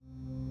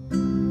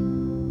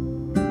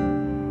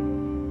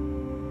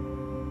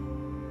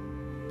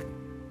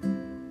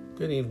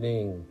Good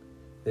evening.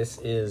 This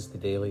is the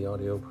Daily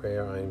Audio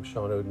Prayer. I am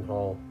Sean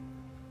Odenhall.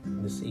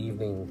 And this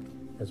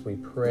evening, as we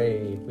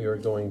pray, we are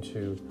going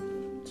to,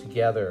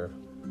 together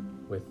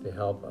with the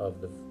help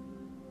of the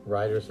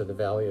writers of the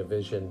Valley of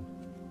Vision,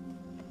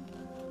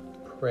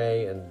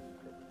 pray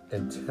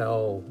and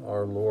tell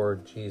our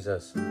Lord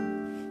Jesus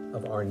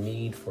of our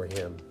need for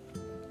Him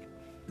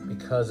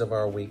because of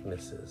our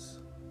weaknesses.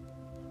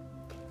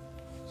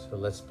 So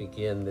let's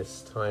begin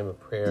this time of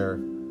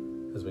prayer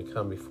as we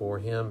come before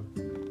Him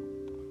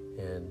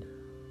and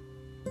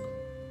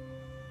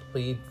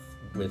plead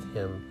with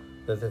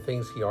Him that the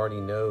things He already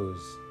knows,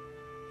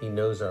 He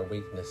knows our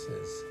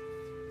weaknesses.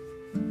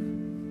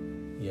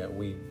 Yet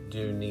we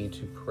do need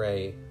to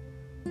pray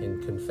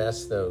and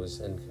confess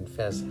those and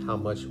confess how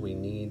much we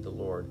need the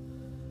Lord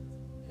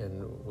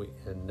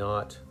and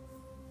not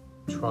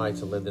try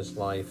to live this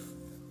life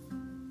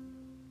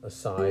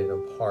aside,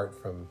 apart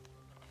from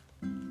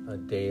a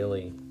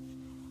daily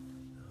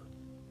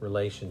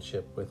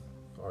relationship with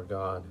our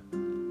God.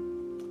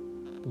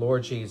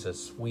 Lord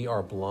Jesus, we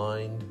are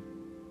blind,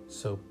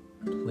 so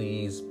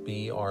please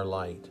be our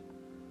light.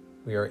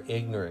 We are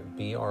ignorant,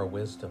 be our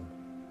wisdom.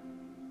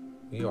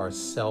 We are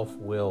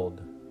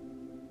self-willed.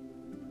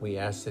 We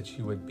ask that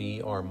you would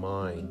be our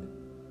mind.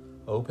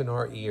 Open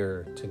our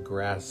ear to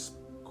grasp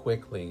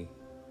quickly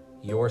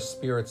your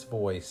Spirit's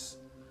voice,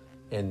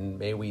 and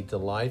may we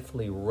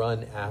delightfully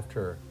run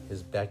after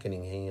his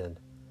beckoning hand.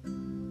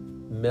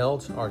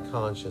 Melt our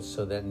conscience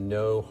so that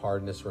no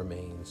hardness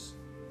remains,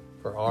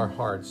 for our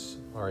hearts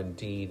are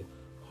indeed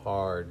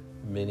hard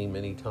many,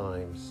 many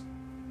times,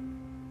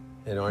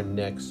 and our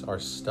necks are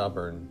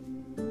stubborn,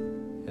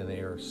 and they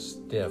are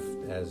stiff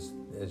as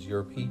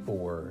your people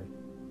were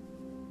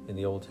in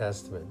the Old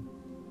Testament.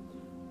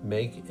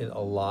 Make it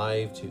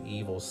alive to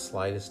evil's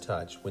slightest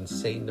touch. When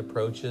Satan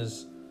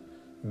approaches,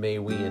 may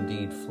we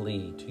indeed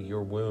flee to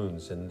your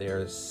wounds and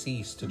there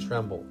cease to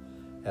tremble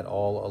at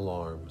all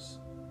alarms.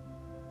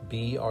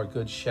 Be our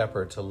good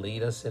shepherd to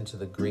lead us into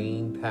the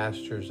green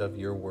pastures of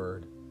your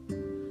word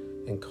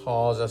and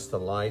cause us to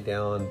lie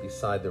down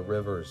beside the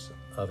rivers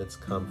of its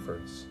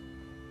comforts.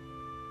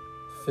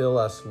 Fill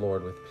us,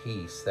 Lord, with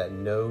peace that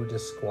no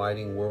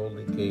disquieting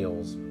worldly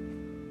gales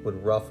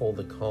would ruffle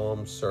the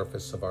calm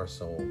surface of our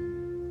soul.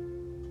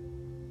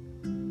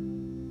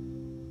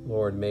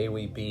 Lord, may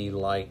we be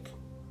like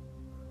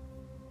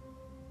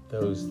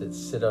those that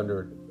sit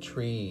under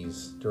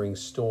trees during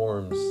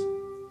storms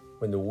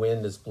when the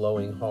wind is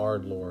blowing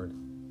hard, Lord.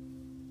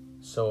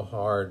 So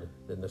hard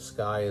that the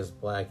sky is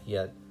black,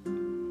 yet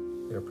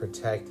they're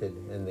protected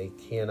and they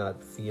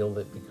cannot feel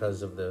it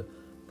because of the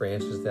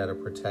branches that are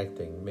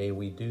protecting. May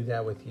we do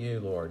that with you,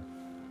 Lord.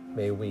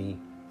 May we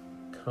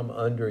come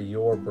under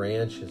your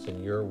branches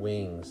and your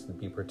wings and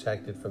be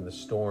protected from the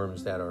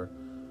storms that are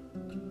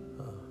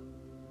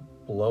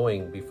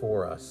blowing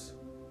before us.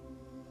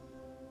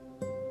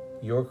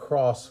 Your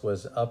cross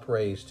was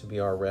upraised to be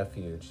our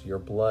refuge. Your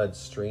blood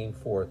streamed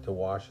forth to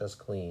wash us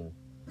clean.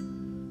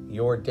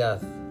 Your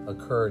death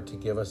occurred to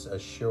give us a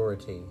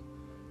surety,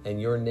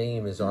 and your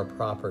name is our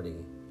property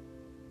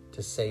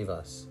to save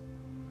us.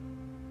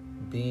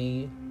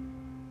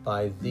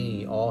 By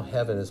thee, all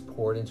heaven is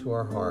poured into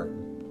our heart,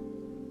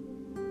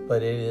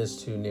 but it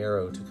is too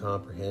narrow to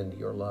comprehend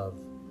your love.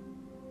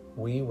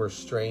 We were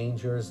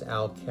strangers,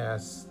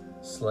 outcasts,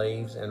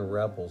 slaves, and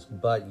rebels,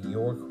 but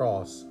your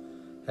cross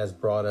has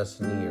brought us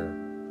near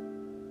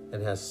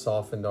and has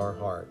softened our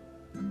heart,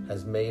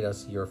 has made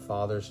us your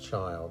Father's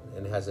child,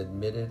 and has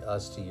admitted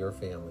us to your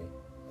family.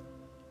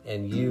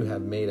 And you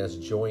have made us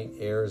joint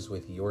heirs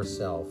with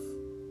yourself.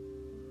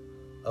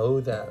 Oh,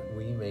 that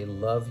we may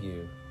love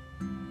you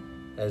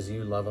as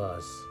you love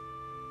us,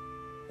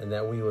 and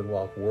that we would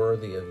walk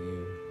worthy of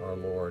you, our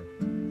Lord,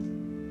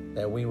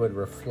 that we would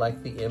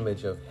reflect the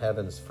image of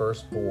heaven's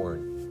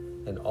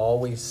firstborn and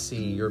always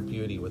see your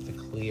beauty with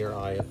the clear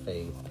eye of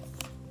faith,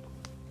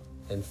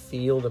 and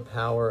feel the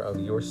power of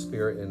your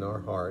Spirit in our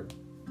heart.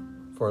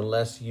 For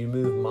unless you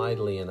move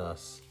mightily in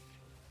us,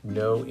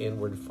 no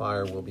inward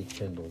fire will be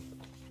kindled.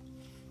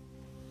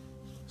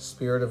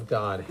 Spirit of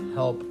God,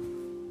 help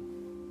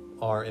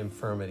our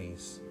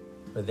infirmities,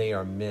 for they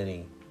are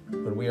many.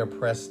 When we are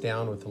pressed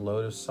down with a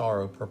load of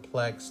sorrow,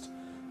 perplexed,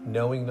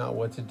 knowing not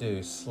what to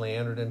do,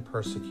 slandered and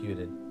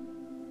persecuted,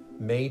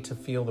 made to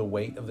feel the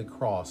weight of the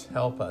cross,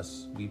 help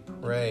us, we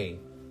pray.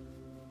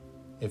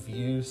 If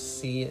you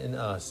see in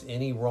us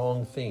any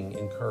wrong thing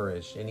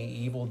encouraged, any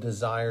evil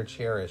desire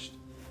cherished,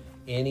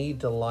 any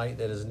delight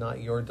that is not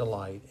your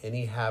delight,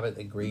 any habit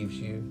that grieves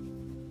you,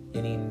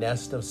 any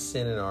nest of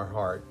sin in our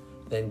heart,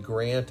 then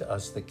grant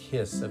us the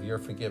kiss of your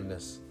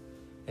forgiveness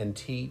and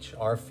teach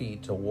our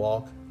feet to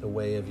walk the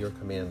way of your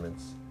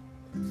commandments.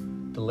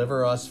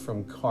 Deliver us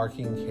from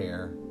carking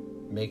care.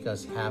 Make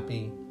us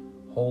happy,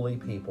 holy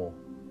people.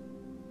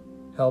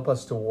 Help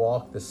us to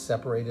walk the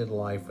separated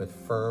life with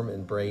firm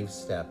and brave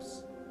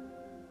steps,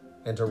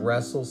 and to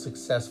wrestle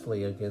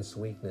successfully against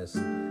weakness.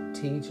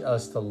 Teach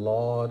us to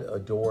laud,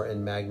 adore,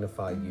 and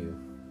magnify you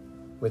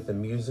with the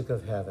music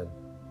of heaven,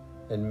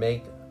 and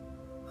make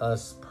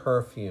us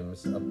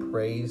perfumes of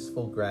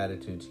praiseful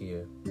gratitude to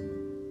you.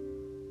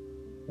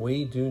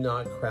 We do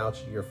not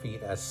crouch at your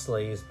feet as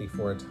slaves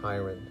before a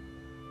tyrant.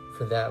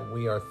 For that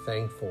we are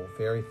thankful,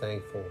 very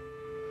thankful.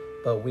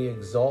 But we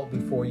exalt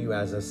before you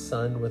as a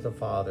son with a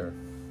father,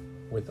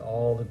 with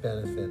all the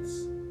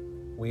benefits.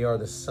 We are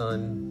the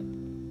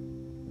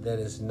son that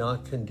is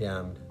not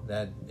condemned,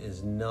 that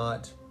is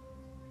not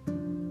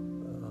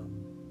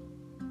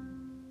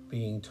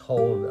being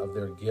told of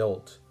their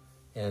guilt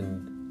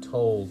and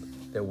told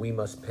that we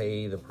must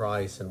pay the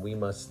price and we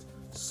must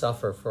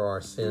suffer for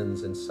our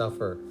sins and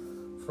suffer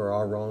for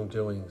our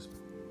wrongdoings.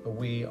 But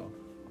we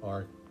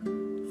are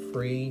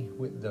free,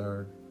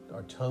 are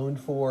atoned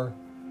for,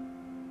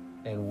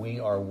 and we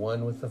are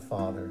one with the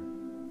Father.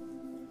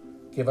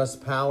 Give us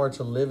power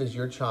to live as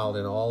your child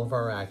in all of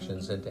our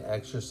actions and to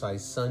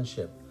exercise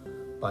sonship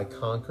by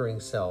conquering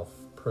self.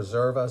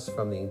 Preserve us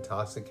from the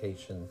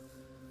intoxication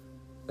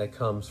that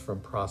comes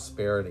from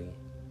prosperity.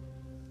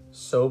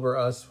 Sober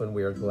us when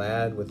we are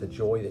glad with a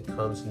joy that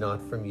comes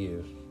not from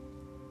you.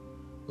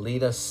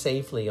 Lead us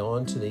safely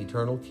on to the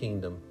eternal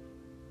kingdom,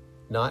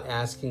 not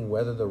asking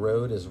whether the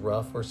road is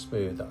rough or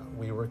smooth.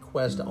 We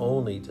request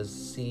only to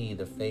see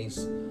the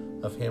face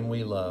of him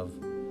we love,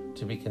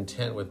 to be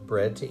content with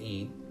bread to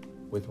eat,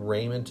 with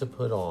raiment to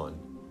put on,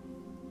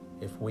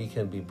 if we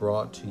can be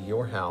brought to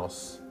your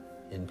house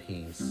in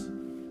peace.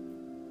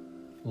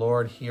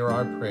 Lord, hear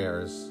our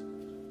prayers.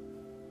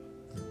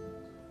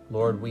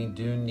 Lord, we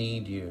do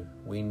need you.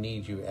 We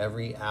need you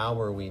every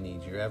hour. We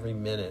need you every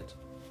minute.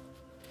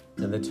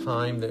 And the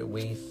time that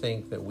we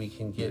think that we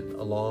can get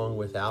along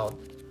without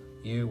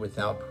you,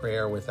 without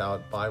prayer,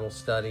 without Bible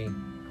study,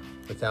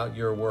 without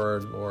your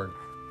word, Lord,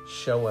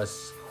 show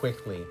us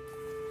quickly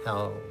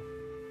how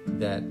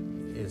that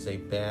is a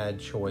bad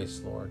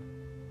choice, Lord.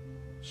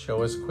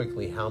 Show us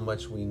quickly how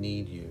much we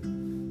need you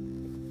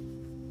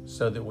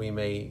so that we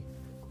may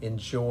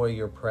enjoy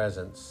your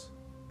presence.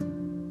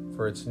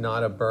 For it's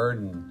not a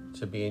burden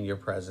to be in your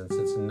presence.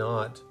 It's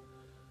not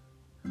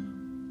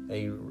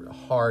a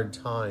hard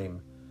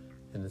time,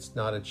 and it's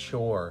not a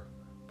chore,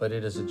 but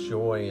it is a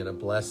joy and a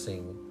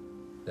blessing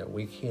that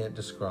we can't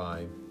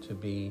describe, to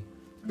be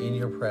in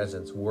your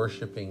presence,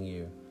 worshiping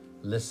you,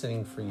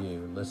 listening for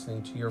you,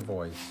 listening to your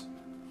voice.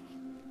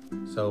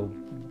 So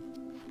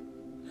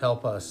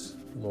help us,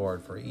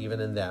 Lord, for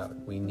even in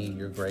that we need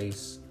your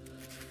grace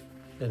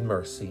and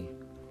mercy.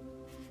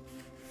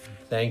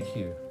 Thank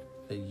you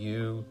that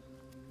you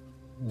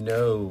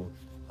know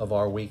of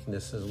our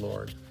weaknesses,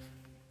 Lord.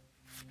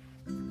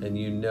 And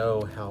you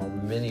know how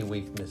many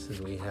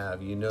weaknesses we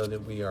have. You know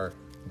that we are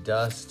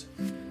dust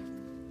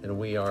and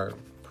we are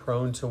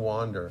prone to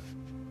wander.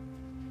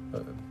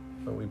 But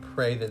we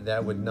pray that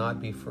that would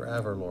not be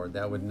forever, Lord.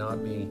 That would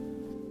not be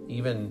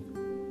even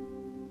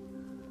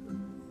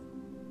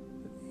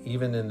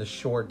in the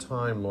short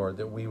time, Lord,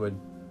 that we would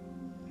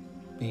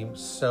be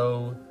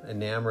so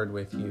enamored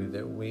with you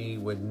that we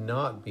would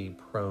not be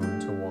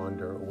prone to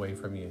wander away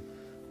from you.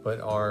 But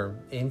our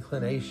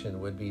inclination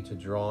would be to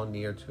draw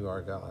near to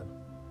our God,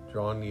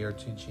 draw near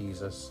to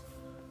Jesus,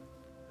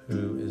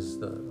 who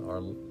is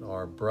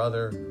our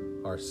brother,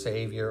 our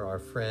Savior, our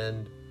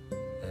friend,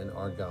 and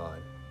our God.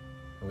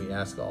 And we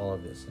ask all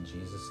of this in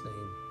Jesus'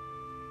 name.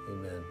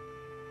 Amen.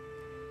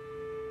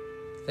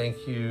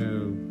 Thank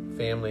you,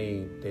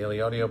 family, Daily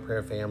Audio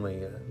Prayer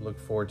family. I look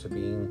forward to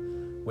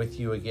being with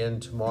you again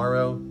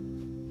tomorrow.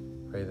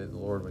 Pray that the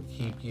Lord would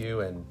keep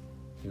you and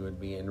you would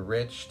be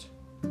enriched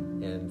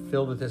and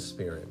filled with His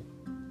Spirit.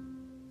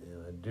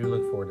 And I do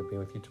look forward to being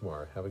with you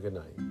tomorrow. Have a good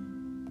night.